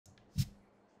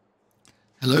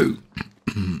Hello,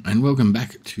 and welcome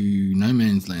back to No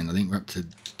Man's Land. I think we're up to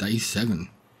day 7.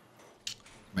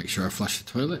 Make sure I flush the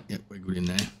toilet. Yep, we're good in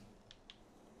there.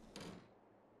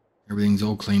 Everything's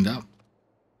all cleaned up.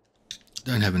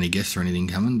 Don't have any guests or anything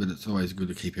coming, but it's always good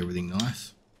to keep everything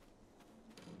nice.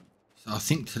 So I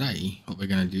think today what we're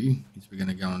going to do is we're going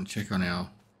to go and check on our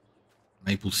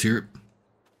maple syrup.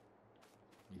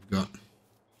 We've got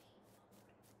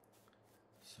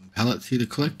some pallets here to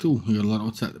collect. Oh, we got a lot.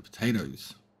 What's that? The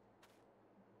potatoes.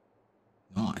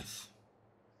 Nice.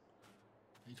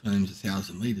 Each one of them's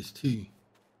 1,000 litres too.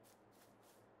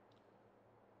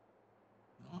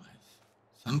 Nice.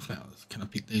 Sunflowers. Can I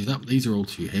pick these up? These are all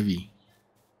too heavy.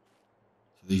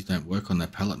 So these don't work on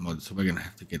that pallet mod, so we're going to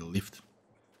have to get a lift.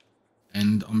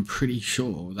 And I'm pretty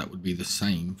sure that would be the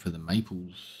same for the maple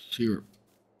syrup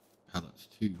pallets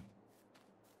too.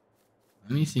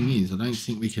 The only thing is, I don't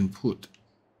think we can put...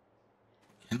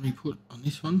 Can we put on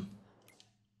this one?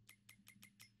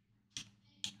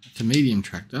 It's a medium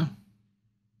tractor.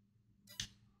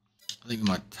 I think we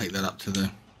might take that up to the...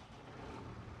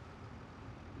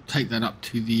 Take that up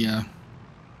to the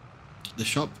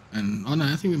shop, and oh no,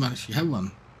 I think we might actually have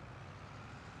one.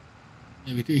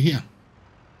 Yeah, we do here.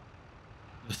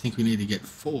 I think we need to get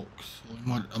forks, or I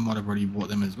might have already bought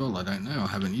them as well. I don't know. I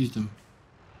haven't used them.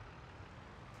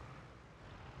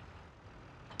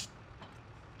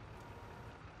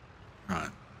 Right.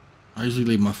 I usually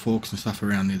leave my forks and stuff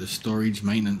around near the storage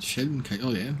maintenance shed in case.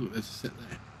 Oh yeah, look, there's a set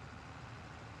there.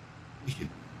 Wicked.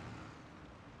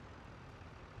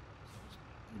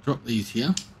 We'll drop these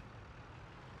here.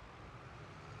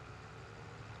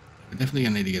 We're definitely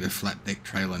going to need to get a flat deck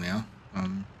trailer now.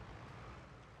 Might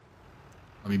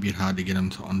be a bit hard to get them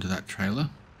onto that trailer,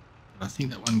 but I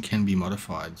think that one can be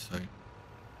modified, so not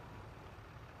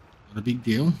a big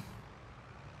deal.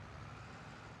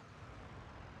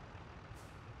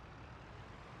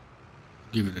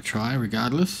 Give it a try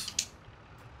regardless.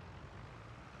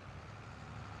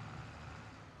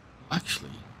 Actually,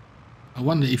 I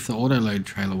wonder if the auto load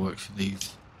trailer works for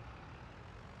these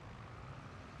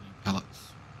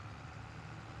pallets.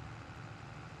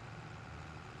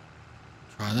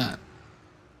 Try that.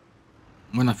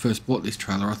 When I first bought this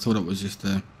trailer, I thought it was just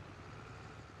I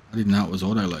didn't know it was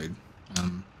auto load.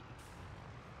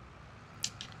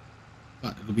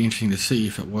 But it'll be interesting to see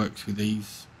if it works with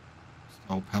these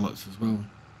style pallets as well.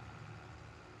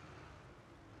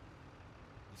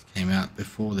 This came out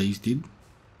before these did.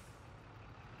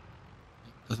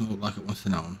 Doesn't look like it wants to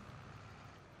know them.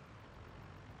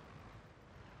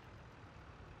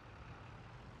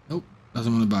 Nope,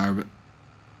 doesn't want to borrow it.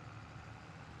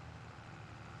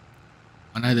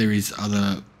 I know there is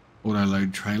other auto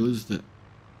load trailers that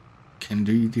can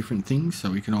do different things, so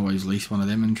we can always lease one of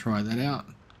them and try that out.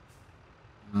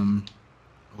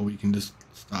 Or we can just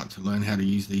start to learn how to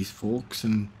use these forks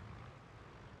and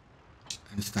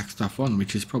stack stuff on,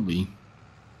 which is probably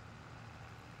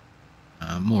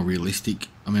more realistic.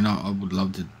 I mean, I would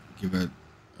love to give a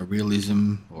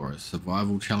realism or a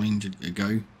survival challenge a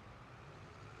go.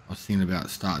 I was thinking about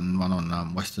starting one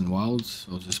on Western Wilds.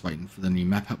 I was just waiting for the new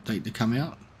map update to come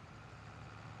out.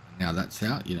 Now that's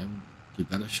out, you know, give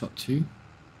that a shot too. So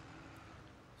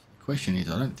the question is,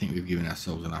 I don't think we've given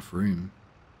ourselves enough room.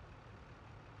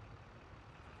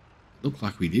 It looked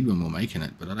like we did when we were making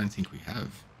it, but I don't think we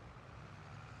have.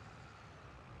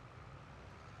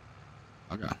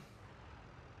 Bugger.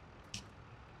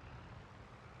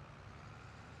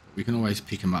 But we can always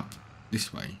pick them up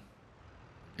this way,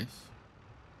 I guess.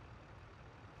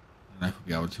 I don't know if we'll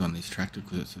be able to on this tractor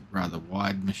because it's a rather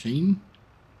wide machine.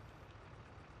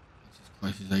 That's as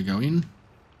close as they go in.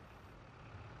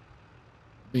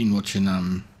 I've been watching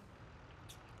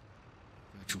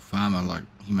Virtual Farmer, like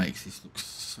he makes this look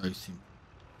so simple.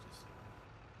 Just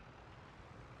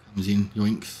comes in,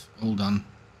 yoinks, all done.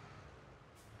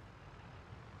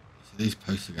 So these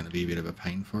posts are going to be a bit of a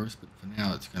pain for us, but for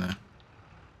now it's going to be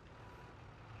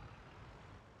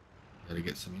able to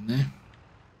get some in there.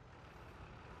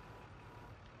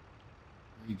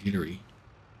 Very jittery.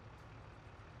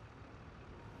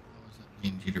 Why was that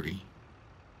being jittery?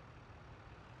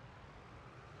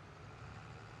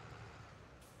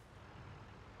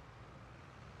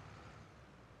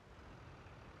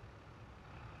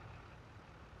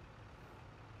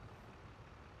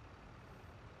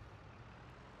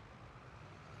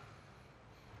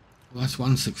 Well, that's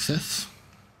one success.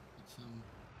 Let's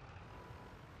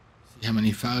see how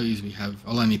many failures we have.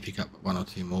 I'll only pick up 1 or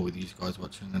 2 more with you guys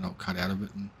watching, and then I'll cut out of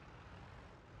it. And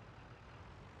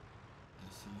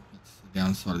see, that's the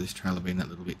downside of this trailer being that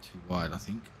little bit too wide, I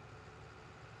think.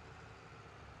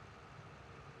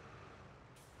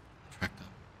 Tractor.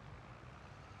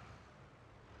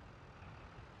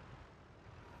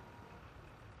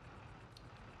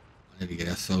 Maybe get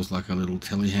ourselves like a little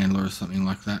telehandler or something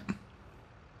like that. Not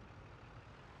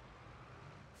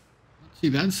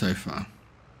too bad so far.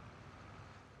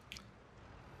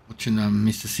 Watching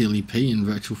Mr. Sealy P and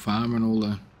Virtual Farm and all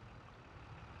the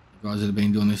guys that have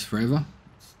been doing this forever.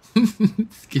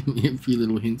 It's giving me a few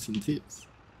little hints and tips.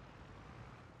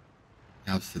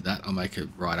 Now I've said that, I'll make a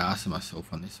right ass of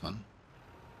myself on this one.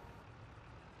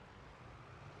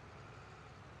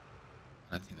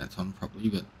 I don't think that's on properly,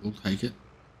 but we'll take it.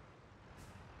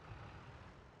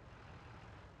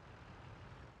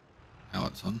 Now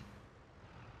it's on.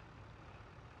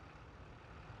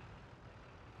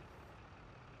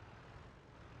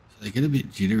 So they get a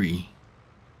bit jittery.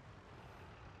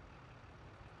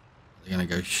 They're going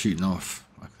to go shooting off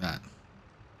like that.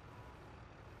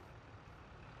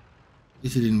 At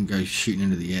least it didn't go shooting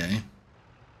into the air.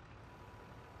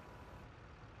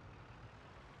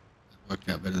 That worked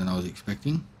out better than I was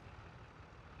expecting.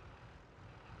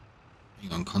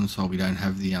 Being on console, we don't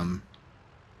have the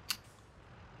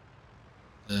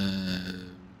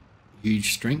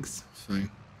huge strength. So,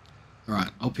 alright,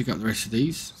 I'll pick up the rest of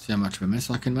these, see how much of a mess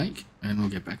I can make, and we'll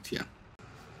get back to you.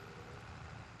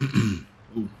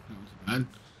 Oh, that was bad.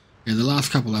 Yeah, the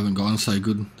last couple haven't gone so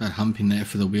good. That hump in there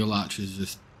for the wheel arches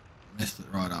just messed it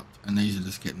right up. And these are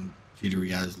just getting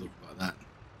jittery as look like that.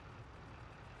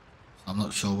 So I'm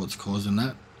not sure what's causing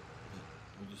that. But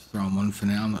we'll just throw them on for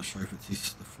now. I'm not sure if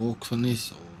it's the forks on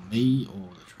this, or me,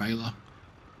 or the trailer.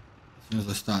 As soon as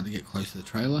I start to get close to the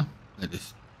trailer, they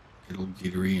just get all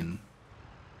jittery and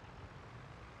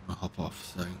hop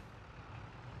off. So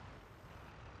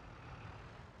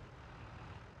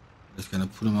just going to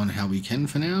put them on how we can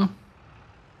for now.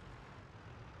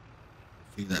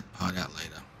 Figure that part out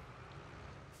later.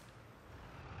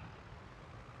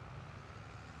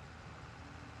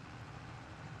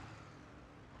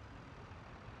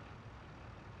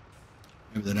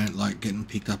 Maybe they don't like getting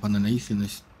picked up underneath in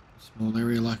this small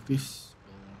area like this.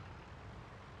 Or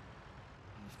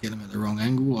just get them at the wrong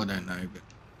angle, I don't know, but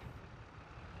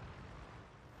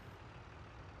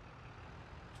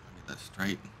try and get that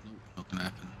straight. Nope, not going to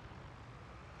happen.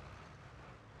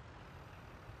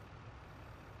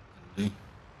 That'll do.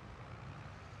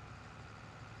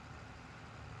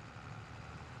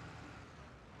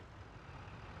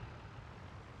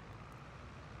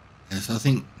 Yeah, so I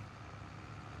think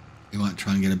we might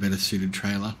try and get a better suited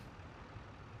trailer.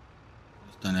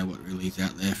 Just don't know what really is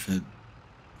out there for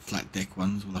flat deck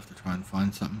ones. We'll have to try and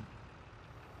find something.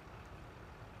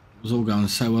 It was all going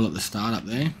so well at the start up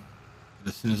there, but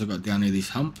as soon as I got down near this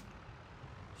hump,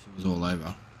 she was all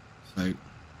over. So we'll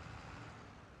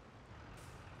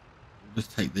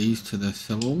just take these to the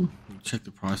sell all. We'll check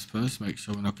the price first, make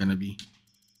sure we're not going to be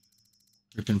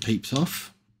ripping peeps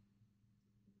off.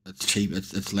 It's cheap,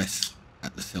 it's less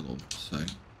at the sell all, so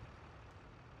just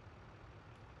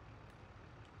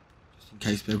in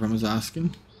case everyone was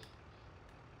asking.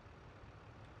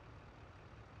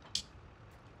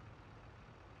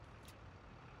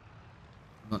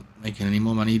 Not making any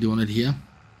more money doing it here.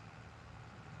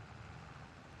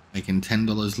 Making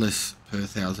 $10 less per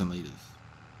 1,000 litres.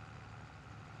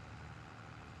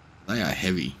 They are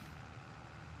heavy.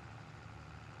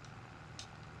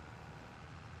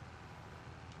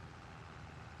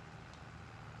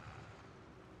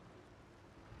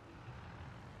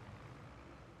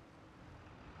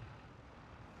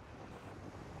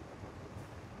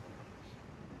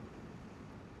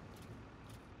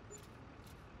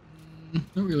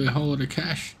 Not really a whole lot of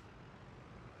cash.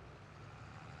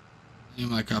 You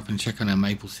might go up and check on our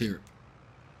maple syrup.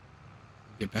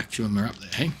 We'll get back to you when we're up there,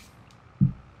 hey?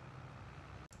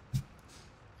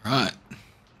 Right.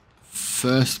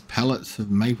 First pallets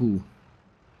of maple.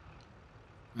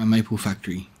 Our maple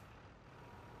factory.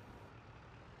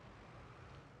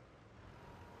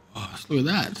 Oh, just look at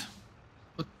that.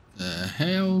 What the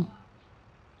hell?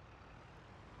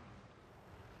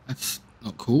 That's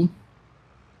not cool.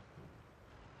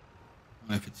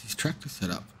 I don't know if it's his tractor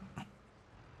setup.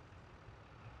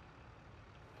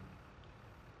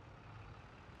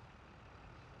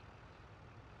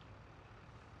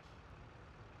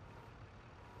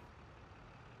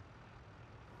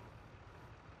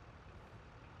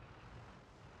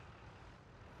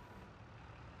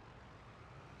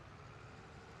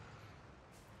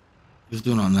 He's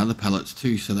doing it on the other pallets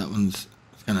too, so that one's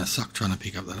it's gonna suck trying to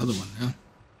pick up that other one now.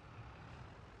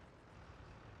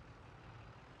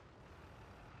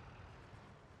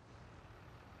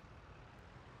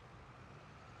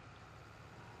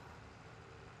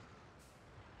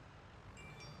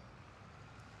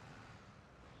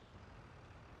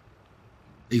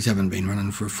 These haven't been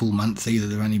running for a full month either.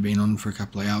 They've only been on for a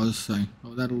couple of hours, so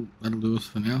that'll do us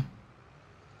for now.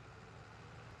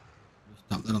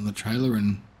 dump that on the trailer,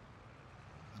 and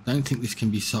I don't think this can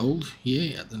be sold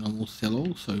here at the normal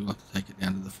sell-all, so we'll have to take it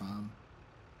down to the farm.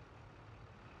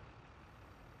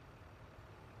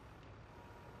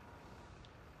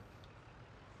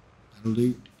 That'll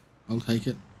do. I'll take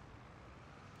it.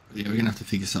 But yeah, we're gonna have to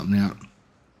figure something out.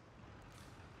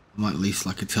 I might lease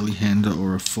like a telehandler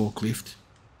or a forklift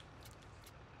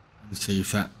and see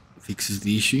if that fixes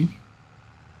the issue.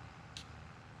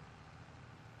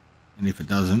 And if it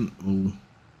doesn't,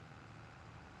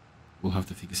 we'll have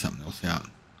to figure something else out.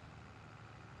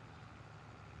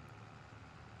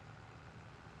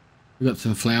 We've got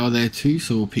some flour there too,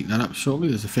 so we'll pick that up shortly.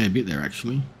 There's a fair bit there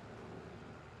actually.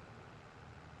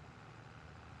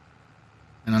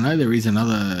 And I know there is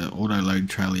another auto load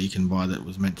trailer you can buy that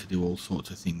was meant to do all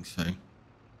sorts of things, so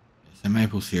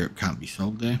maple syrup can't be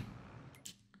sold there.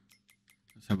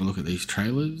 Let's have a look at these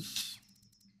trailers.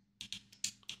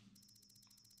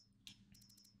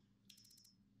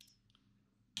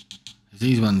 There's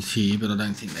these ones here, but I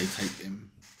don't think they take them.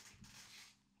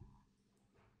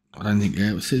 I don't think,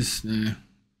 yeah, it says, no,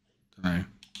 don't know.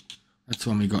 That's the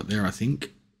one we got there, I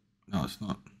think. No, it's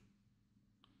not.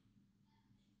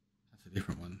 That's a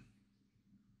different one.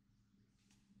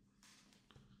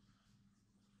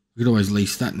 We could always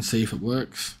lease that and see if it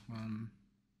works.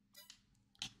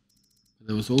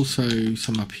 There was also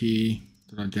some up here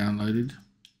that I downloaded.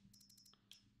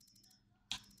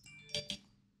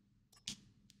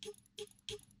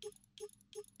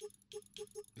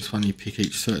 This one you pick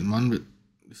each certain one, but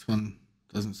this one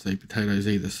doesn't say potatoes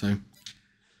either, so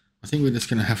I think we're just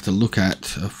going to have to look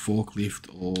at a forklift,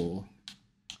 or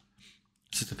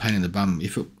it's just a pain in the bum.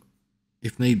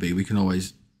 If need be, we can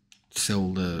always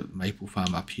sell the maple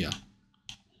farm up here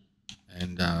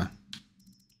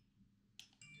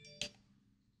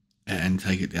and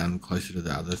take it down closer to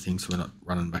the other thing, so we're not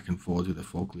running back and forth with a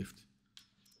forklift.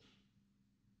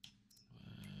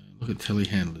 Look at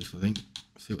telehandlers, I think.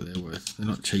 See what they're worth. They're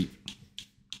not cheap.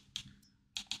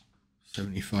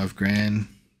 75 grand,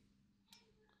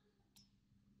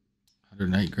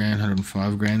 108 grand,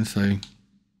 105 grand. So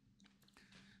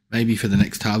maybe for the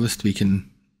next harvest we can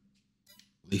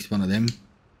lease one of them.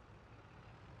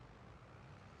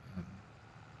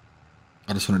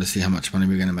 I just wanted to see how much money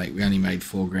we're going to make. We only made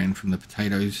 4 grand from the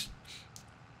potatoes,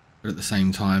 but at the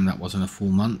same time that wasn't a full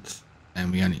month,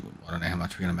 and I don't know how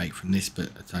much we're going to make from this,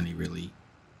 but it's only really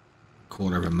a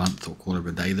quarter of a month or quarter of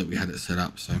a day that we had it set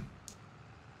up. So I'll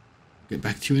get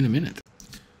back to you in a minute.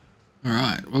 All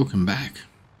right, welcome back.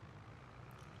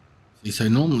 See, so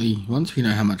normally once we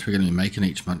know how much we're going to be making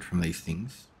each month from these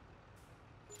things,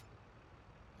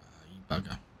 you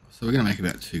bugger. So we're going to make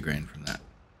about 2 grand from that.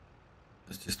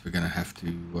 It's just we're going to have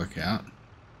to work out.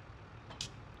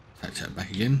 Attach that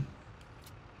back again.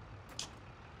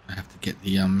 I have to get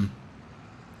the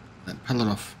that pallet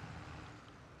off,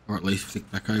 or at least flick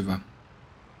back over.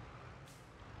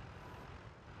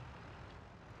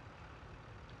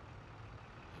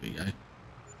 There we go.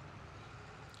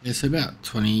 Yeah, so about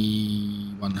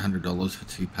 $2,100 for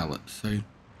 2 pallets. So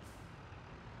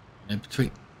yeah,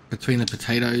 between the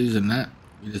potatoes and that,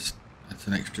 that's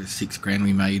an extra 6 grand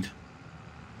we made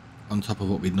on top of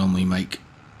what we'd normally make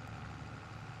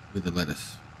with the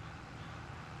lettuce.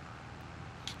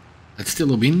 It's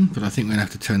still a win, but I think we're gonna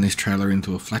have to turn this trailer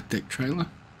into a flat deck trailer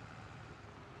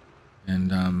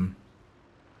and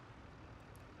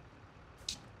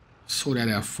sort out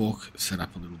our fork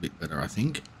setup a little bit better, I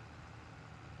think.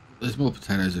 There's more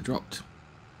potatoes are dropped.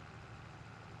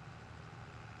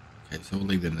 Okay, so we'll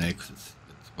leave them there because it's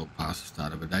well past the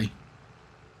start of a day.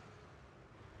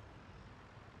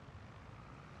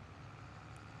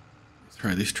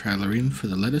 Throw this trailer in for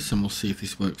the lettuce and we'll see if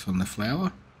this works on the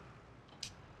flour.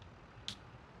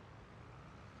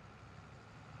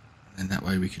 And that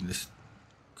way we can just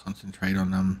concentrate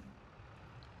on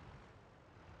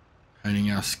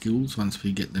honing our skills once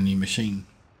we get the new machine.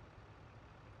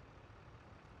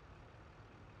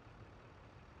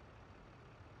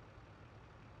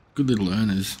 Good little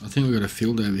earners. I think we've got a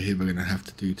field over here we're going to have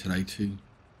to do today too.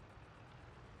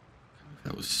 I don't know if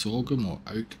that was sorghum or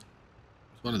oat.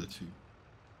 It's one of the two.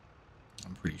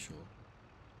 I'm pretty sure.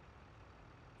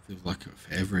 Feels like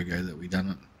forever ago that we done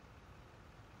it.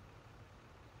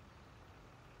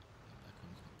 That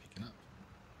one's not picking up.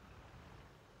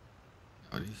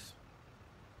 Now it is.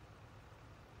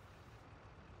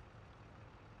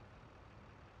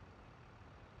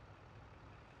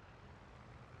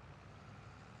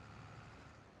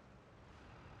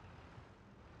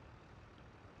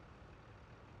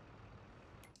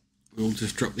 We'll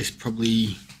just drop this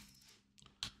probably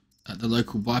at the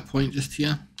local buy point just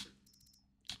here.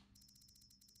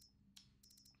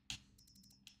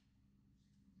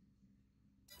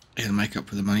 and make up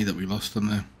for the money that we lost on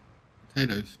the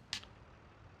potatoes.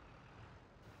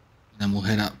 And then we'll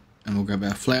head up and we'll grab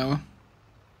our flour.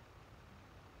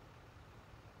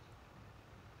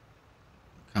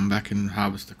 Come back and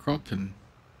harvest the crop and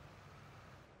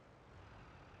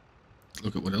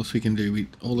look at what else we can do.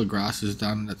 All the grass is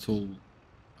done. That's all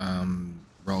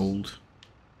rolled.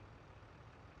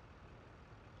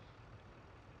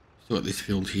 Still got this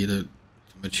field here to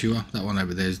mature. That one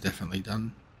over there is definitely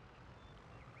done.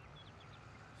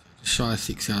 So just shy of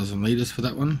 6,000 litres for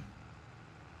that one.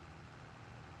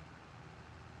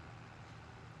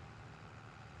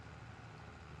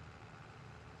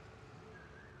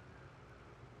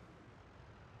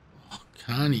 Oh,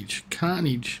 carnage,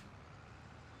 carnage.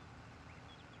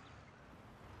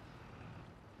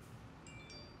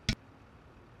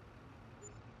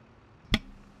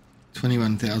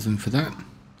 $21,000 for that.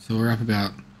 So we're up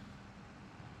about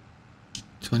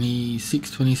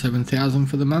 27,000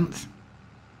 for the month.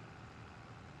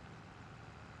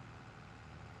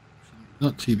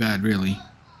 Not too bad, really.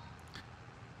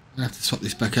 I have to swap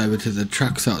this back over to the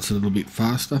truck so it's a little bit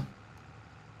faster.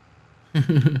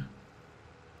 I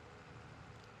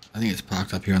think it's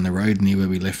parked up here on the road near where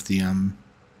we left the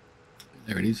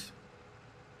there it is.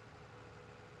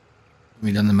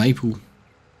 We done the maple.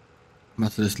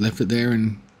 Must have just left it there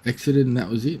and exited, and that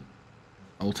was it.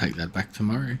 I'll take that back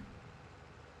tomorrow.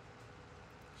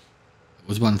 It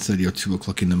was 1:30 or 2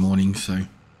 o'clock in the morning, so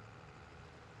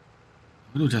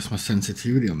I'll adjust my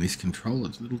sensitivity on this controller.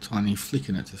 It's a little tiny flick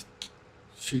and it just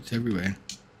shoots everywhere.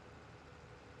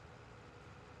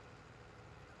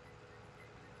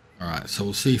 Alright, so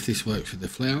we'll see if this works with the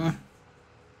flour.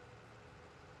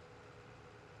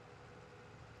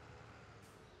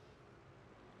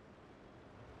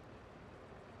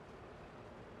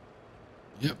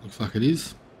 Yep, looks like it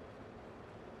is.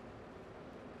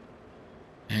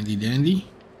 Handy dandy.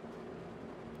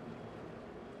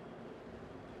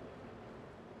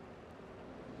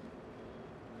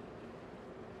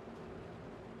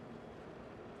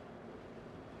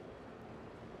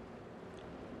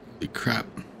 Holy crap,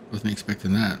 wasn't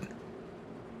expecting that.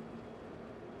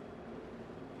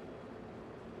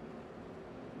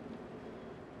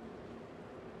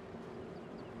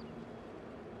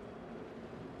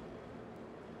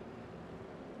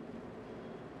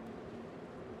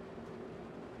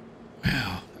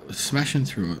 Smashing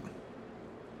through it.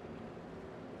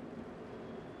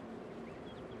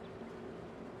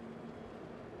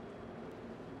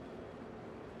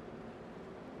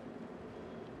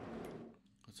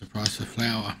 What's the price of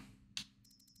flour?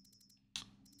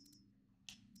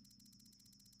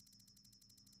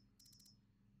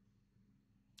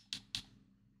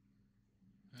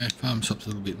 Farm shop's a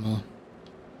little bit more.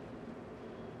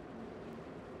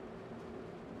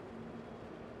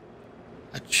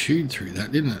 That chewed through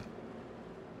that, didn't it?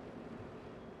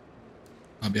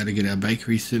 I'll be able to get our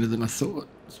bakery sooner than I thought.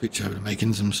 Switch over to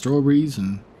making some strawberries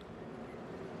and...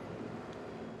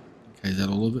 Okay, is that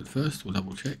all of it first? We'll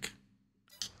double check.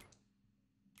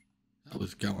 That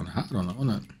was going hard on it,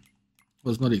 wasn't it?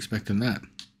 Was not expecting that.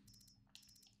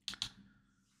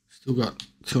 Still got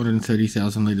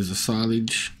 230,000 litres of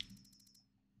silage.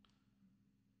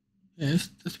 Yeah,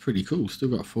 that's pretty cool. Still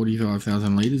got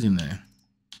 45,000 litres in there.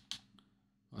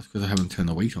 That's because I haven't turned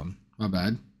the wheat on. My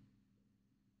bad.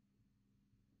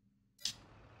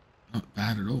 Not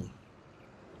bad at all.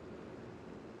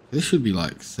 This should be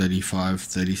like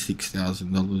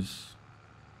 $36,000,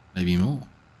 maybe more.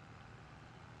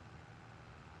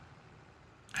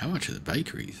 How much are the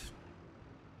bakeries?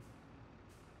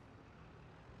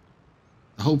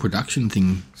 The whole production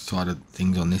side of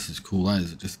things on this is cool,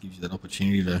 it just gives you that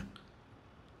opportunity to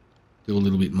do a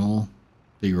little bit more,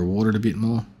 be rewarded a bit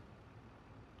more.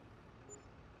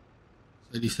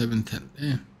 37,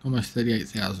 yeah, almost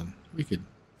 38,000. Wicked.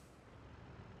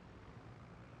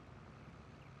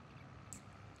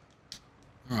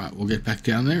 Alright, we'll get back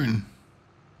down there and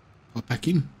pop back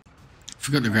in.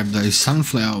 Forgot to grab those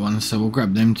sunflower ones, so we'll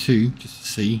grab them too, just to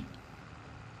see.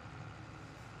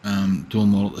 Do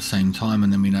them all at the same time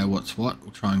and then we know what's what.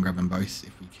 We'll try and grab them both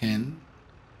if we can.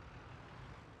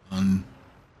 On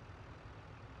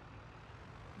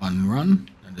one run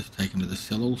and just take them to the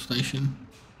sell-all station.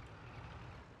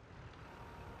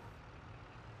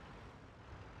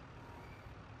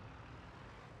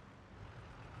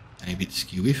 A bit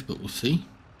skew-iff, but we'll see.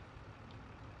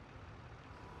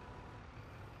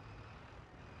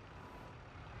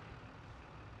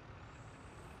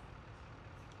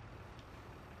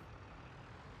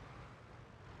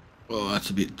 Oh, that's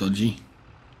a bit dodgy.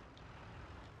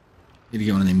 Need to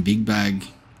get one of them big bag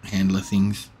handler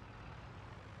things.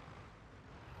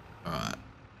 Alright.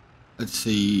 Let's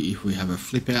see if we have a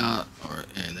flip out, or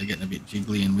yeah, they're getting a bit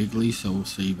jiggly and wiggly, so we'll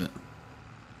see, but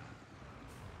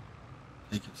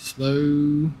take it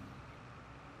slow.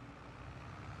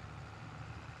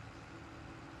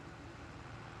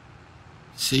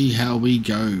 See how we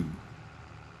go.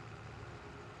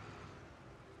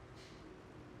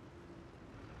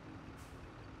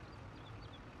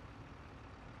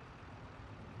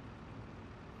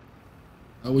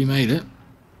 Oh, we made it.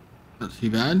 Not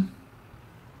too bad.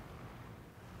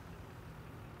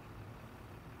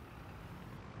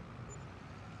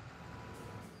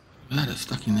 That is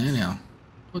stuck in there now.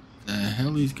 What the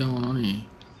hell is going on here?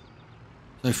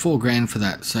 So 4 grand for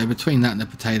that. So between that and the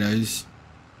potatoes,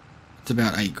 it's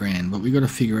about 8 grand. But we got to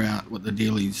figure out what the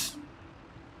deal is.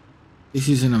 This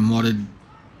isn't a modded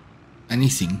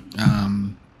anything.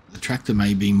 The tractor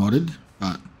may be modded,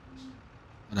 but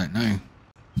I don't know.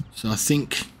 So I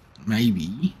think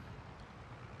maybe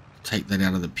take that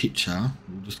out of the picture.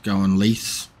 We'll just go and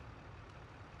lease.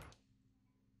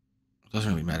 Doesn't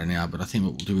really matter now, but I think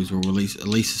what we'll do is we'll lease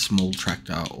a small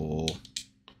tractor or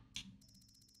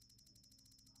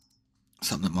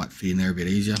something that might fit in there a bit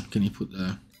easier. Can you put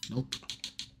the... Nope.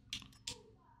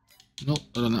 Nope,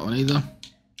 not on that one either.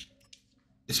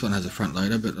 This one has a front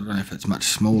loader, but I don't know if it's much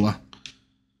smaller.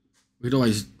 We'd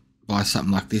always buy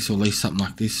something like this or lease something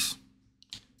like this.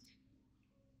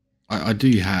 I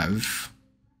do have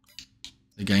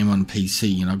the game on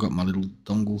PC, and I've got my little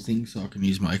dongle thing, so I can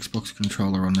use my Xbox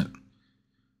controller on it.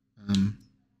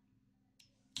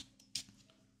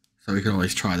 So we could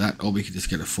always try that, or we could just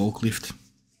get a forklift.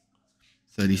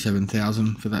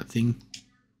 37,000 for that thing.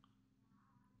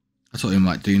 That's what we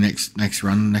might do next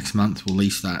month. We'll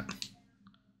lease that,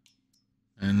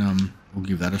 and we'll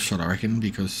give that a shot, I reckon,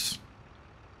 because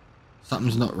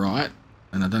something's not right,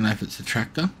 and I don't know if it's the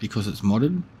tractor because it's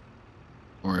modded,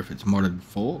 or if it's modded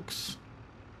forks,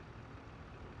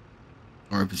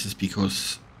 or if it's just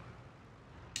because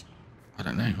I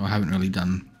don't know. I haven't really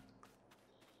done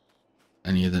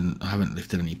any of the... I haven't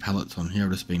lifted any pallets on here.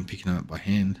 I've just been picking them up by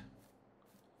hand.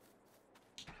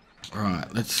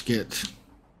 Alright, let's get this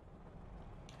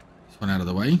one out of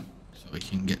the way so we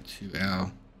can get to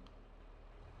our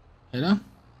header.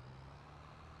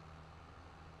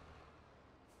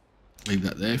 Leave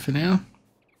that there for now.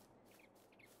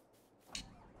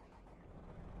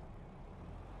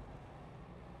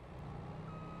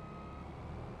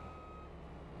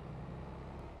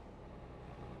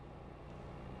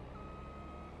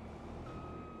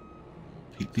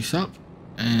 Pick this up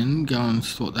and go and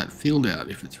sort that field out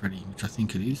if it's ready, which I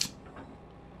think it is.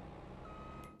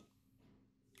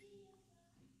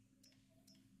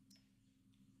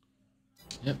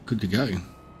 Yep, good to go.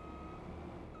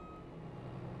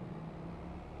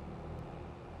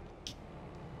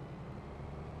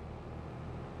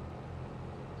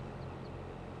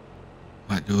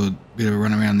 Might do a bit of a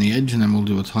run around the edge and then we'll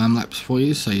do a time lapse for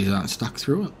you so you aren't stuck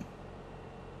through it.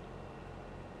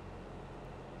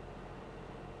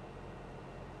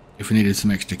 If we needed some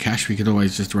extra cash, we could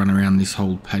always just run around this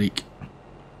whole paddock,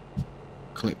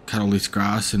 cut all this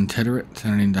grass and tether it,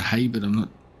 turn it into hay, but I'm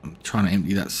trying to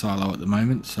empty that silo at the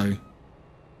moment, so I'm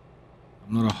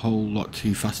not a whole lot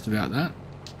too fussed about that.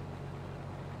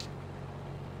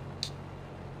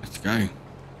 Let's go.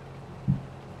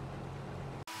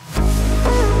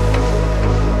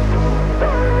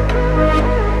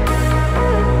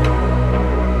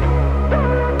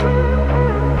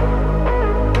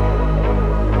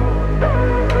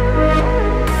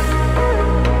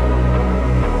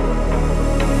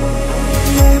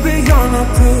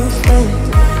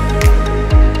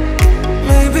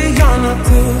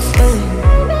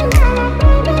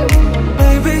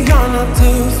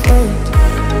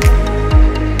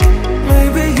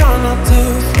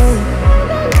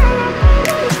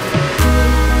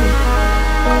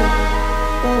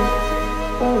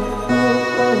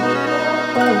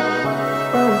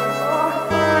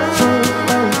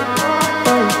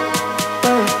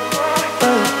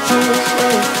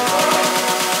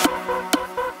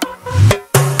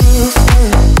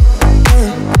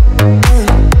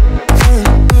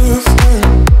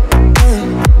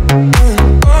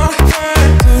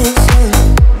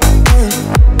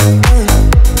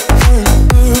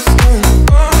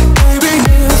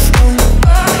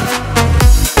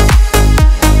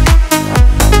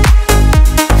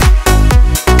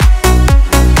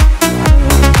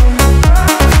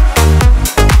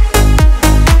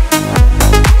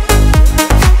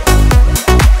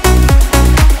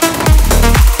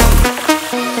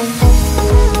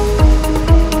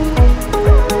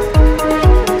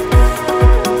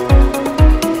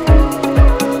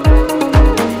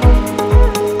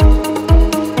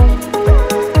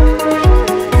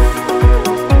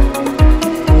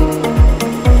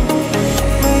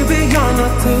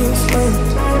 slim.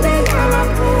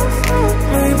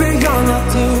 Maybe you're not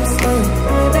too slim.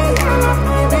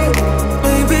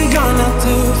 Maybe you're not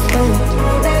too slim.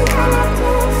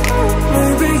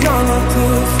 Maybe you're not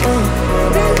too slim.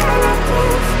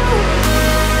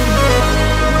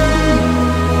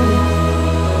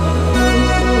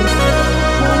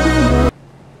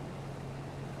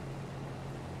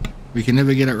 We can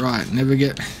never get it right.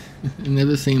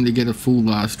 Never seem to get a full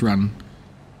last run.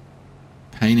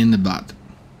 Pain in the butt.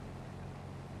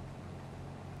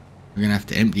 We're gonna have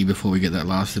to empty before we get that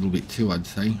last little bit too, I'd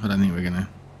say. I don't think we're gonna.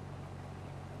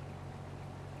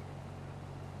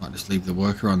 Might just leave the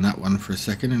worker on that one for a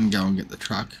second and go and get the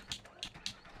truck.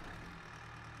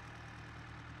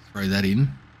 Throw that in.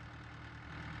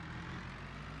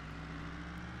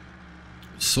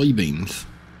 Soybeans.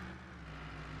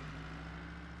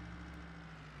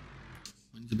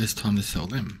 When's the best time to sell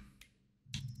them?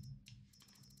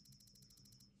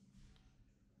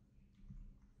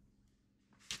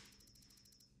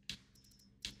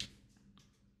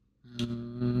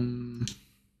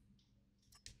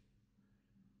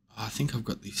 I think I've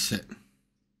got this set.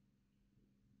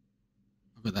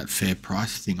 I've got that fair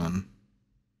price thing on.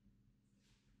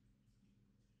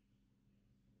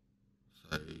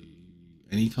 So,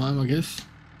 anytime, I guess.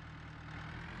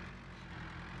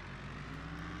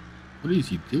 What is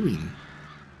he doing?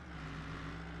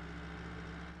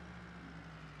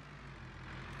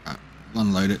 Right, we'll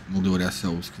unload it and we'll do it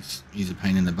ourselves because he's a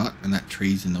pain in the butt and that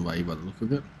tree's in the way by the look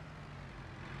of it.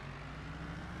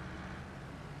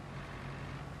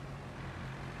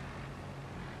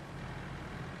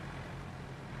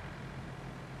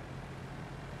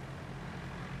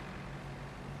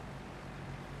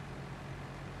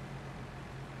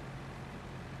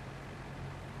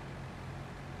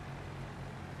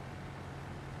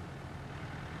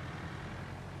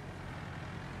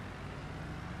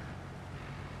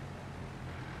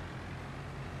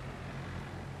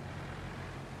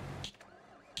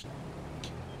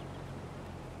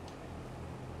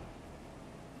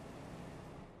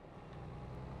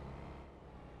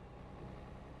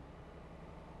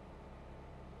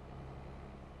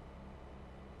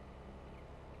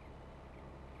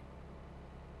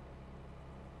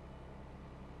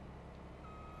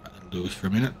 Do this for a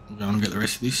minute. We'll go and get the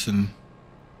rest of this and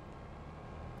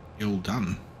be all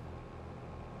done.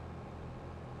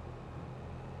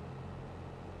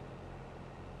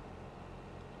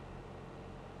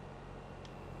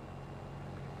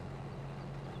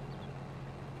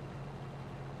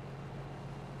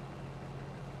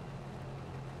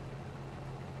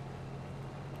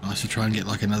 Nice to try and get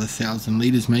like another 1,000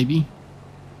 litres maybe.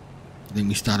 I think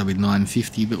we started with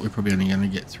 950, but we're probably only going to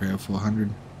get 300 or 400.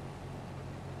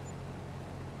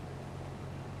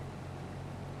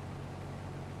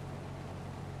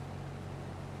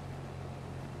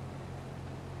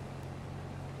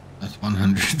 That's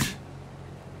 100.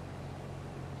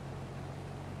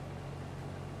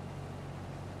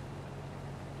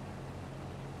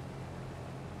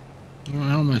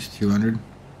 Well, almost 200.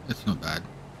 That's not bad.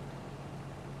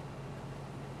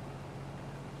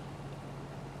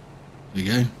 There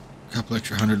you go. A couple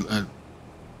extra 200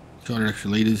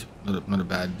 extra litres. Not a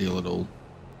bad deal at all.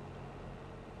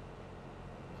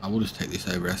 I will just take this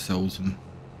over ourselves and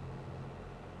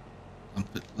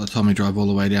by the time we drive all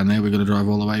the way down there, we've got to drive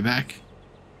all the way back.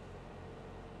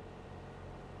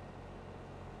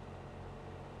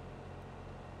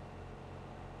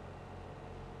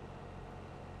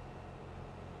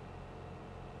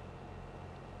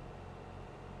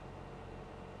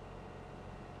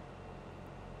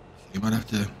 So you might have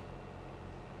to.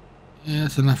 Yeah,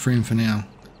 that's enough room for now.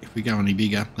 If we go any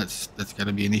bigger, that's going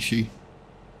to be an issue.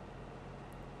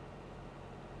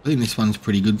 I think this one's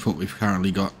pretty good for what we've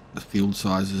currently got. The field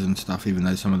sizes and stuff, even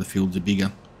though some of the fields are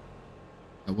bigger.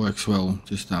 It works well.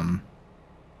 Just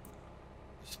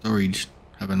storage,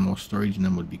 having more storage in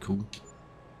them would be cool.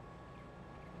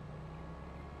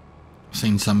 I've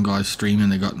seen some guys streaming,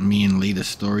 they got million-litre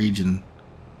storage, and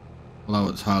although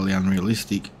it's highly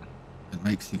unrealistic, it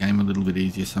makes the game a little bit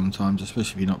easier sometimes,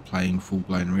 especially if you're not playing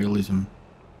full-blown realism.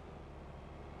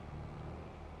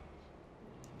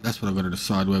 That's what I've got to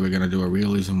decide where we're going to do a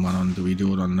realism one on. Do we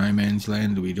do it on No Man's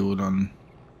Land? Do we do it on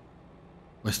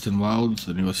Western Wilds,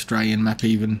 the new Australian map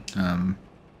even? I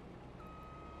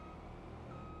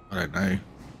don't know.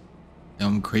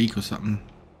 Elm Creek or something.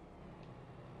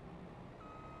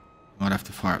 Might have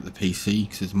to fire up the PC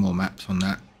because there's more maps on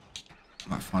that.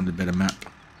 Might find a better map.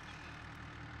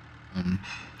 And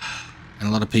a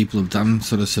lot of people have done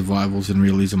sort of survivals and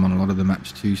realism on a lot of the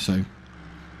maps too, so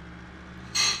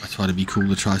I thought it'd be cool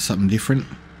to try something different.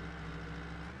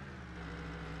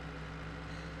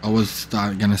 I was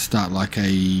gonna start like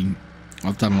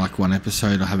I've done like one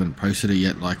episode, I haven't posted it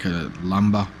yet, like a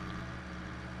lumber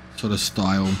sort of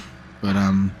style, but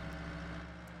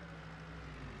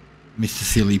Mr.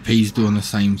 Silly P's doing the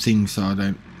same thing, so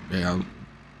I'll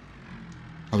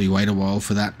probably wait a while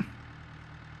for that,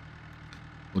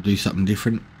 or do something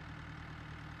different.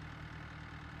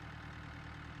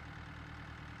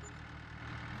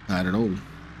 Bad at all.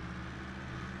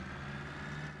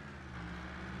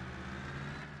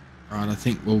 Alright, I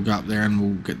think we'll go up there and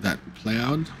we'll get that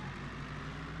ploughed.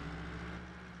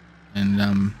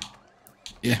 And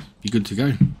yeah, be good to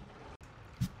go.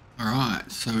 Alright,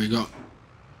 so we got,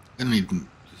 gonna need to do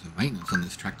some maintenance on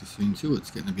this tractor soon too.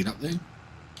 It's getting a bit up there.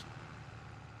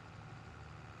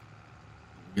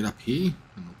 We'll get up here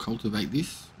and we'll cultivate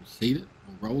this, we'll seed it,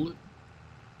 we'll roll it.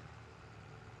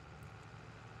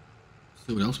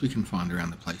 See what else we can find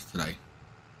around the place today.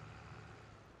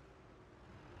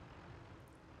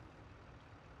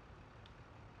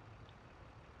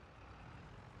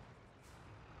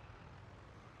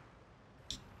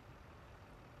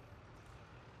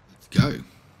 Go.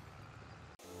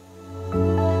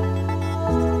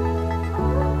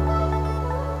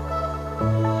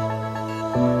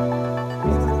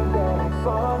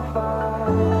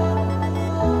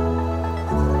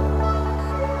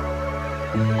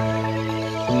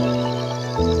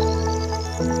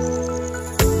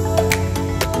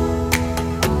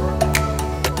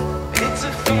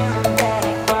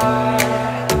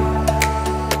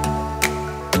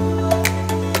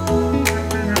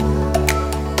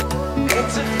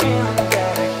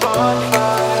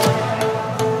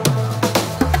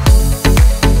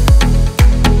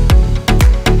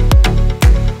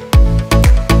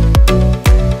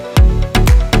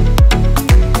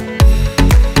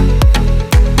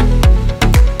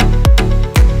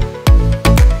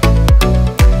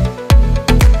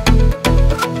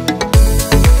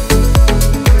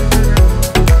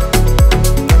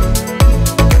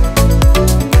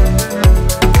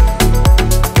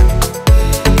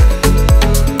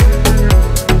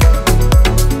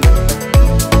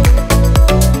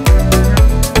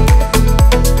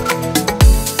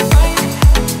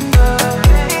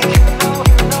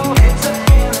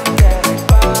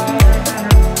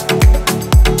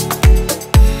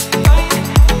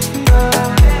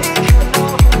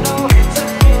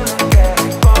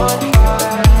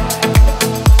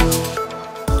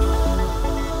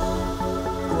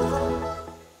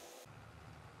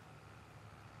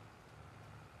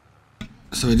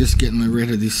 So we're just getting the rest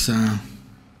of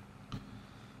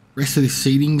this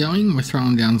seeding going. We're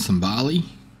throwing down some barley.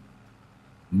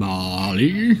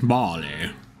 Barley.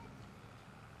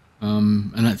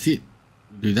 And that's it.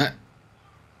 Do that.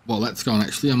 While that's going,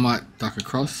 actually, I might duck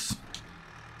across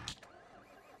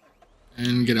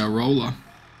and get our roller.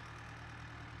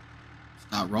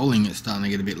 Start rolling. It's starting to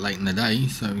get a bit late in the day,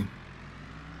 so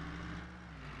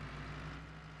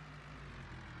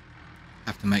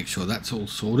have to make sure that's all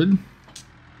sorted.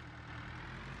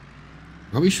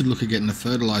 Probably should look at getting a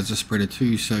fertilizer spreader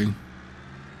too, so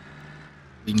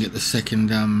we can get the second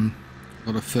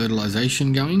lot of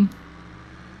fertilization going.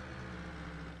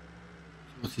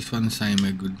 What's this one saying?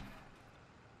 We're good.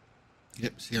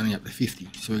 Yep, see, only up to 50,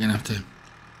 so we're gonna have to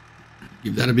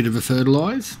give that a bit of a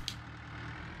fertilize.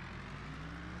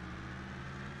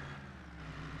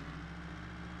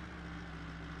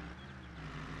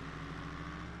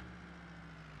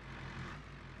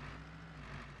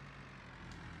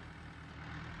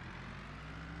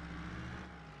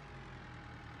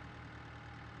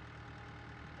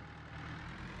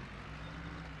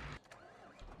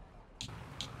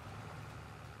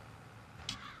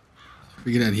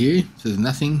 We get out here, it says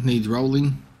nothing, needs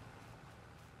rolling.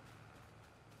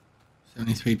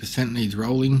 73% needs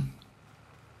rolling.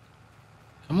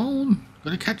 Come on,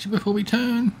 gotta catch it before we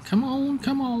turn. Come on,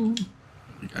 come on. There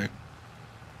we go.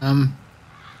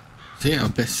 So yeah,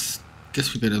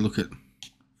 guess we better look at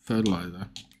fertilizer.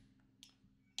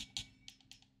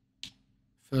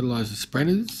 Fertilizer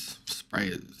sprayers.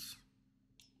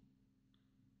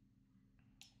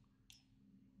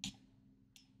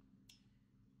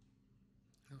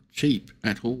 Cheap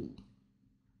at all.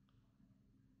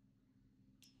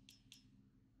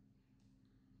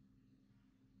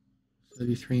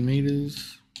 $33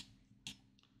 meters.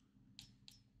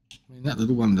 I mean, that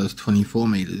little one does 24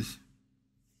 meters.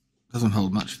 Doesn't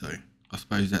hold much though. I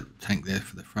suppose that tank there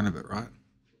for the front of it, right?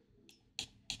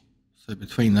 So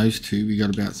between those two, we got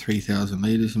about 3,000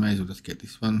 liters. May as well just get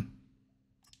this one.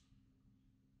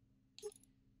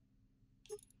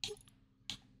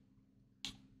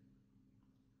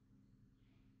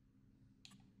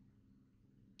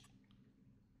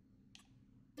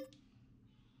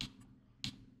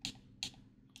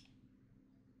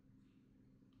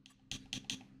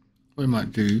 What we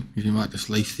might do is we might just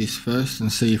lease this first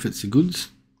and see if it's the goods.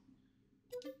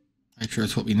 Make sure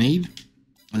it's what we need.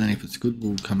 And then if it's good,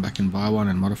 we'll come back and buy one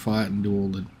and modify it and do all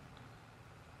the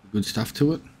good stuff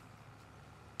to it.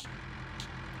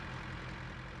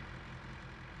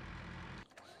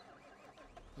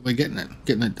 We're getting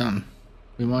it done.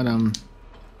 We might send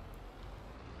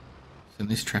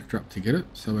this tractor up to get it,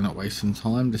 so we're not wasting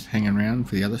time just hanging around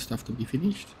for the other stuff to be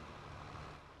finished.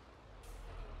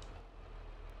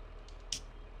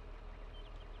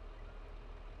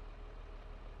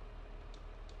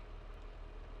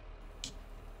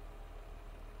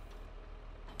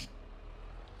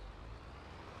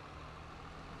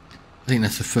 I think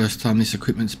that's the first time this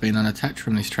equipment's been unattached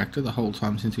from this tractor the whole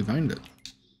time since we've owned it.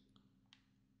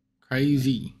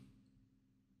 Crazy.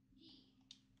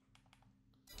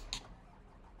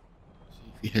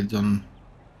 See if he heads on.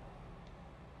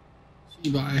 See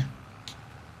you, bye.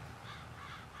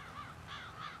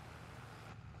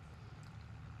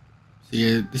 So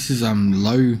yeah, this is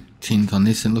low tint on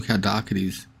this, and look how dark it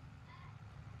is.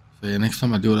 So yeah, next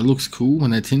time I do it, it looks cool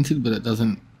when they're tinted, but it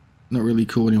doesn't. Not really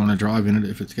cool when you want to drive in it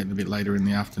if it's getting a bit later in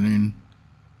the afternoon.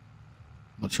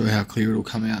 Not sure how clear it'll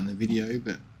come out in the video,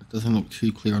 but it doesn't look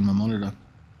too clear on my monitor.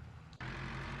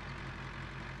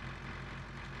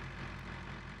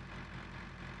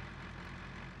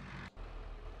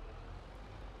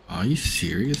 Are you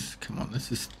serious? Come on, let's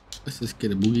just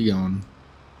get a boogie going.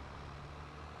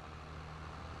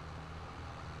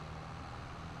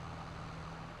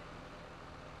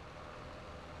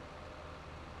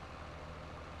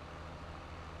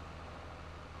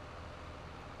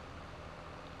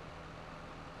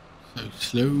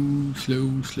 So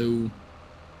slow.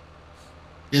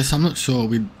 Yes, I'm not sure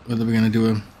whether we're going to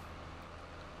do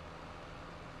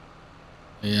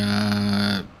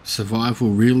a survival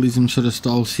realism sort of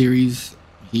style series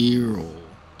here, or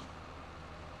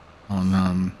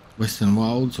on Western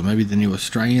Wilds, or maybe the new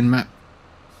Australian map,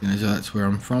 seeing as that's where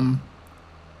I'm from.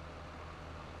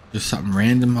 Just something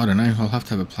random, I don't know. I'll have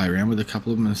to have a play around with a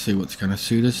couple of them and see what's going to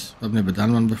suit us. I've never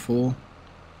done one before.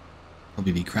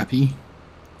 Probably be crappy.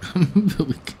 But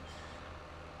we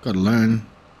got to learn.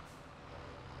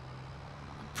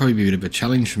 Probably be a bit of a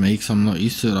challenge for me because I'm not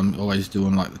used to it. I'm always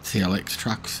doing like the TLX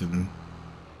trucks and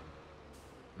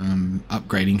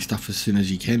upgrading stuff as soon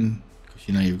as you can, because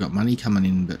you know you've got money coming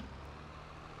in. But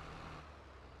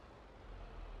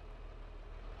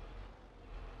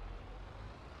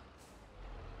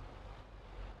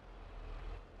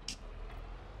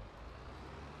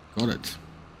got it.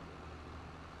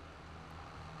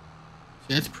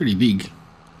 Yeah, it's pretty big,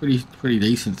 pretty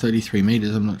decent. 33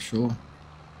 meters. I'm not sure.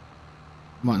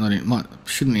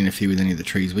 Shouldn't interfere with any of the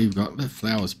trees we've got. That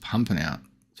flower's pumping out.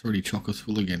 It's already chock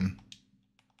full again.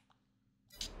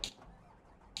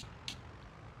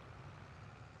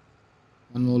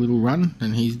 One more little run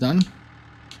and he's done.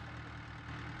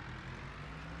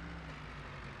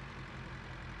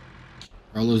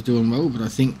 Roller's doing well, but I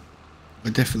think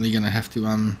we're definitely going to have to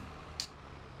I'm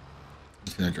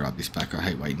just going to drive this back. I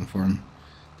hate waiting for him.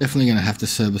 Definitely going to have to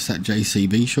service that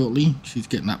JCB shortly. She's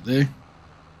getting up there.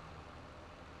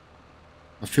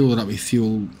 I filled it up with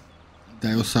fuel a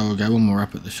day or so ago when we were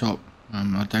up at the shop.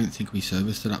 I don't think we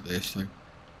serviced it up there, so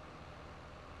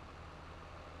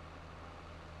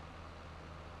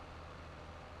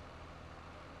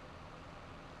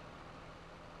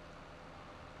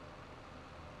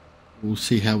we'll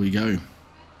see how we go.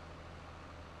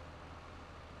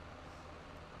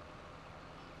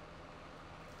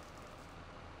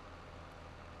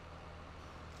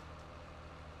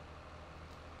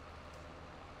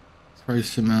 Throw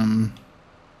some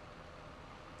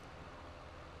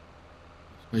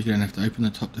suppose you don't have to open the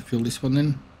top to fill this one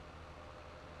then.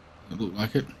 Doesn't look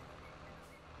like it.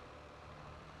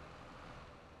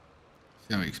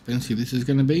 See how expensive this is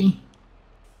going to be.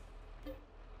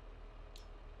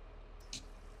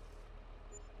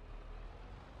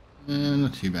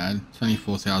 Not too bad. It's only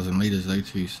 4,000 litres though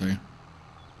too, so.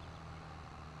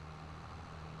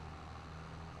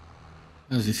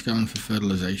 How's this going for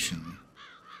fertilisation?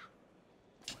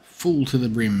 Full to the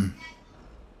brim.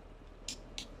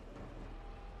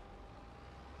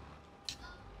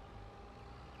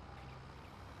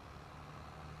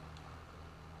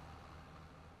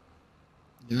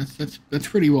 Yeah, that's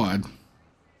pretty wide.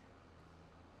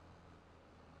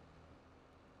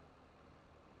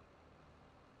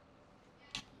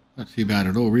 Not too bad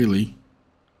at all, really.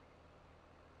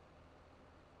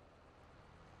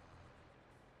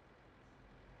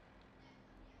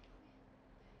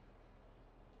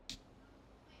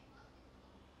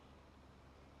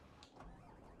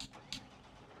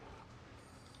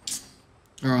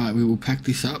 Alright, we will pack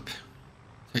this up.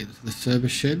 Take it to the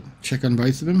service shed, check on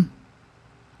both of them.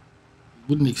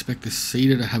 Wouldn't expect the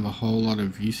Cedar to have a whole lot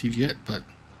of usage yet, but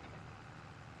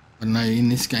I don't know, in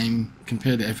this game,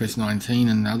 compared to FS19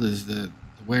 and others, the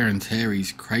wear and tear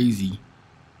is crazy.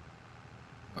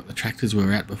 Like the tractors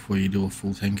we're at before you do a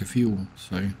full tank of fuel,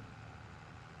 so.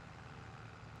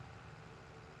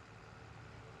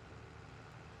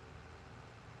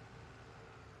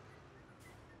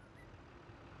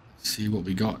 Let's see what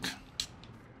we got.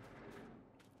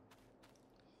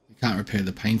 We can't repair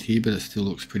the paint here, but it still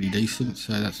looks pretty decent,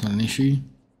 so that's not an issue.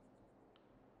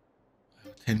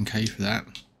 10k for that.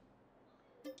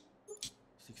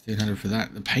 1600 for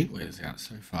that. The paint wears out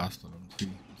so fast on them too.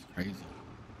 It's crazy.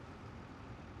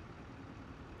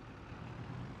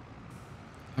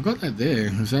 I got that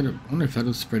there. Is that I wonder if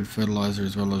that'll spread fertilizer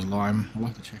as well as lime. I'll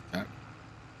have to check that.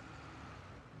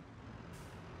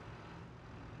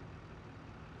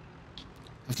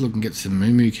 Have to look and get some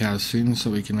moo cows soon so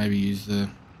we can maybe use the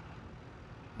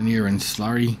manure and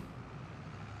slurry.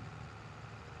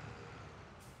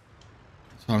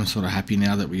 So I'm sort of happy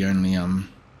now that we only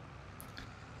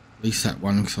lease that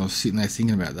one, because I was sitting there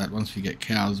thinking about that. Once we get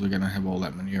cows, we're going to have all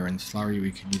that manure and slurry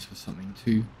we can use for something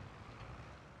too.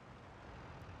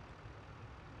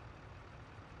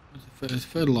 There's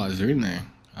fertilizer in there.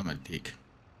 I'm a dick.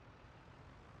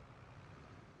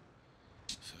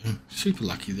 So super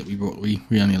lucky that we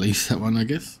only leased that one, I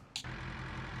guess.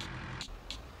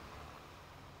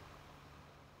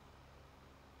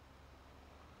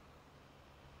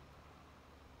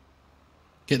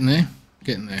 Getting there,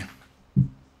 getting there.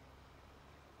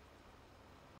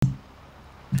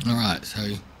 Alright,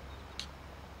 so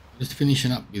just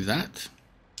finishing up with that.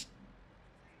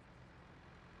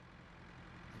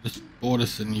 Just bought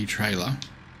us a new trailer.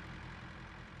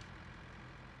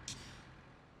 So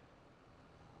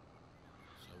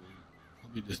we'll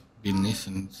probably just bin this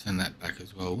and send that back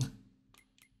as well,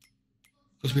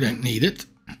 because we don't need it.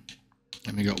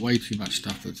 And we got way too much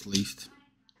stuff that's leased.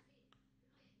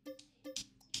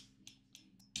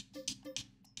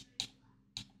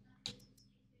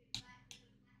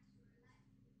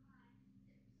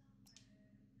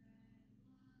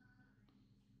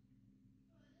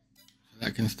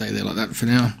 That can stay there like that for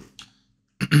now.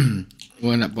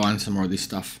 We'll end up buying some more of this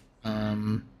stuff. What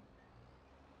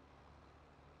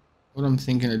I'm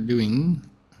thinking of doing,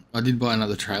 I did buy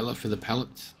another trailer for the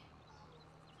pallets.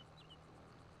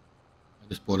 I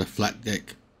just bought a flat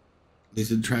deck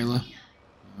lizard trailer.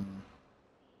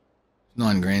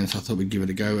 9 grand, so I thought we'd give it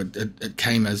a go. It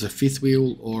came as a fifth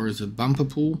wheel or as a bumper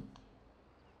pull.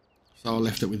 So I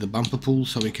left it with the bumper pull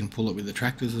so we can pull it with the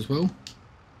tractors as well.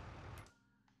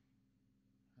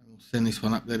 Send this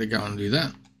one up there to go and do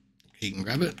that. He can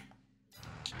grab it.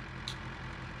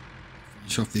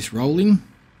 Finish off this rolling,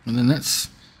 and then that's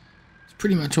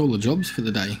pretty much all the jobs for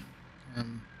the day.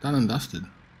 Done and dusted.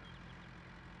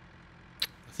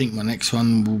 I think my next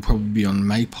one will probably be on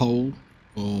Maypole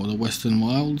or the Western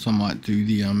Wilds. I might do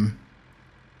the I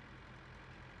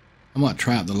might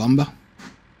try out the lumber.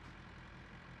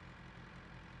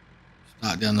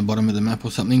 Start down the bottom of the map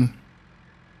or something.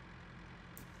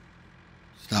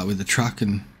 Start with the truck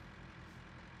and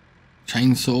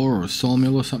chainsaw or a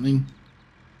sawmill or something.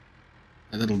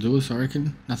 That'll do us, I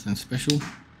reckon. Nothing special.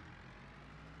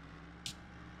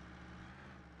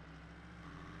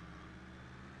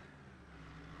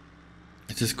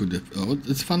 It's just good to,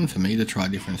 it's fun for me to try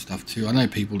different stuff too. I know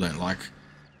people don't like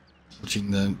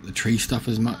watching the tree stuff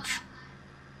as much,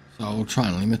 so I'll try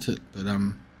and limit it, but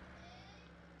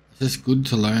it's just good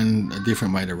to learn a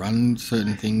different way to run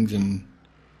certain things, and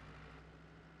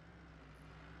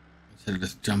instead of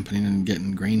just jumping in and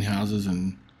getting greenhouses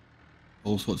and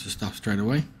all sorts of stuff straight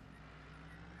away.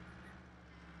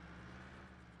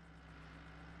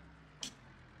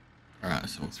 Alright,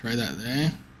 so we'll throw that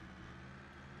there.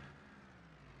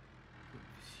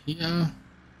 Here.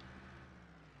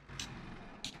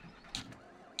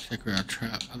 Check out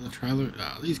our other trailer.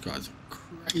 Oh, these guys are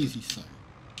crazy slow.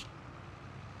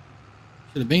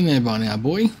 Should have been there by now,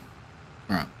 boy.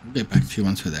 Alright, we'll get back to you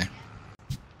once we're there.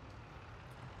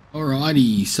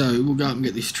 Alrighty, so we'll go up and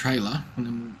get this trailer and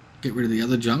then we'll get rid of the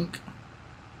other junk.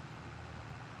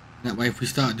 That way if we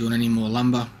start doing any more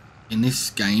lumber in this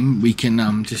game, we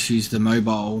can just use the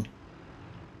mobile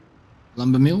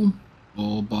lumber mill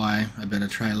or buy a better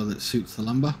trailer that suits the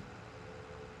lumber.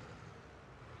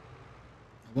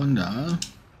 I wonder,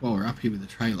 while we're up here with the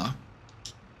trailer,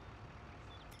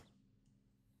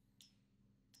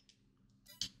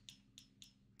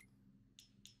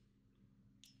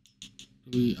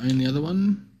 do we own the other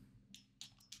one?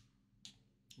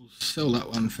 We'll sell that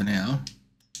one for now.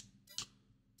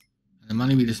 And the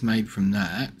money we just made from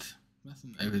that,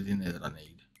 Nothing over in there that I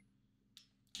need.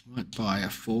 Might buy a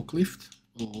forklift,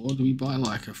 or do we buy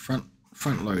like a front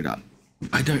loader?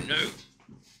 I don't know.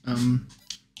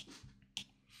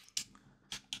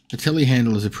 The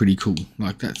telehandlers are pretty cool.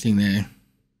 Like that thing there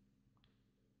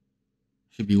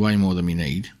should be way more than we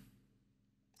need.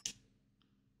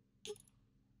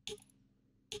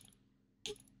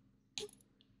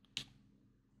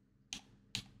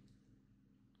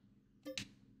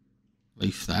 At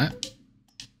least that.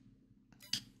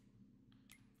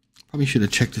 Probably should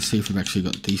have checked to see if we've actually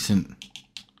got decent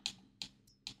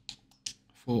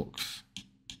forks.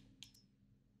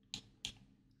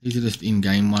 These are just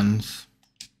in-game ones.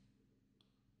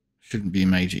 Shouldn't be a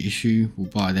major issue. We'll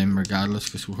buy them regardless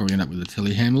because we'll probably end up with a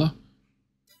telehandler.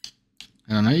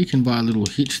 And I know you can buy a little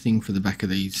hitch thing for the back of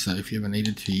these, so if you ever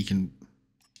needed to, you can.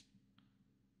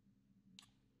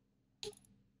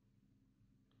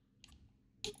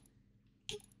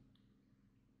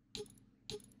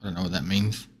 I don't know what that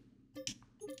means.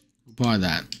 We'll buy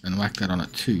that and whack that on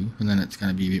it too, and then it's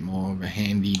going to be a bit more of a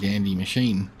handy dandy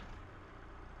machine.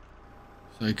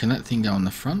 So can that thing go on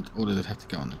the front, or does it have to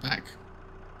go on the back?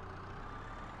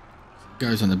 If it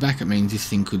goes on the back, it means this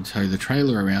thing could tow the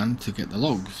trailer around to get the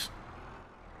logs.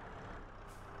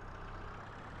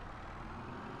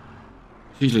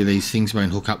 Usually these things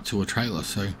won't hook up to a trailer,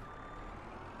 so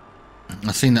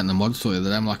I seen that in the mod store the other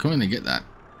day. I'm like, I'm going to get that.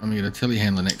 I'm going to get a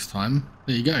telehandler next time.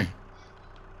 There you go.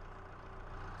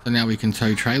 So now we can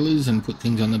tow trailers and put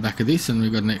things on the back of this, and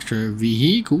we've got an extra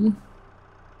vehicle.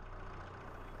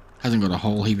 Hasn't got a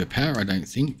whole heap of power, I don't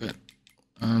think, but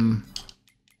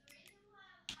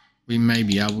we may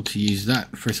be able to use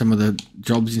that for some of the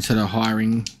jobs instead of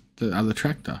hiring the other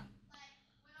tractor.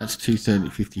 That's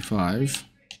 230.55.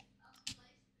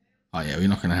 Oh yeah, we're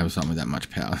not going to have something with that much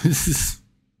power. This is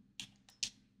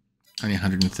only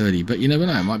 130, but you never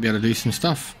know, might be able to do some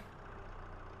stuff.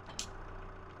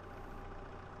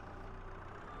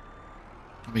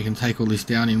 We can take all this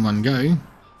down in one go.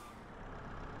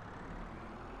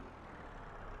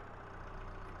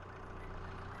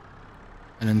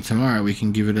 And then tomorrow we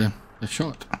can give it a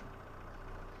shot.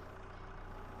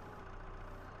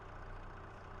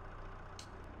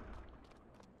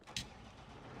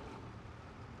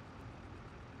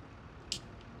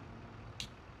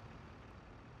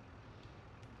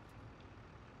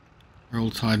 We're all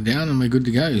tied down and we're good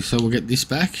to go. So we'll get this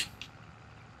back.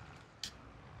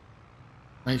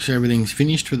 Make sure everything's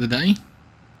finished for the day.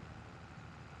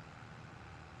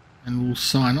 And we'll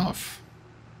sign off.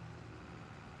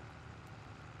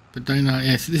 But don't know,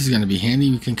 yeah, so this is going to be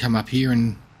handy. We can come up here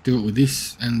and do it with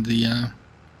this and the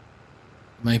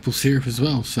maple syrup as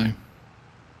well. So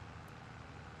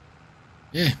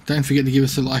yeah, don't forget to give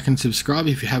us a like and subscribe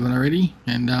if you haven't already.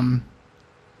 And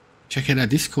check out our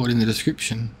Discord in the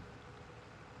description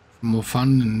for more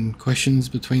fun and questions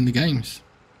between the games.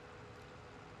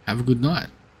 Have a good night.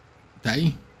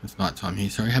 Day. It's night time here,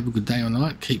 sorry. Have a good day or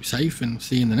night. Keep safe and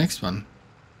see you in the next one.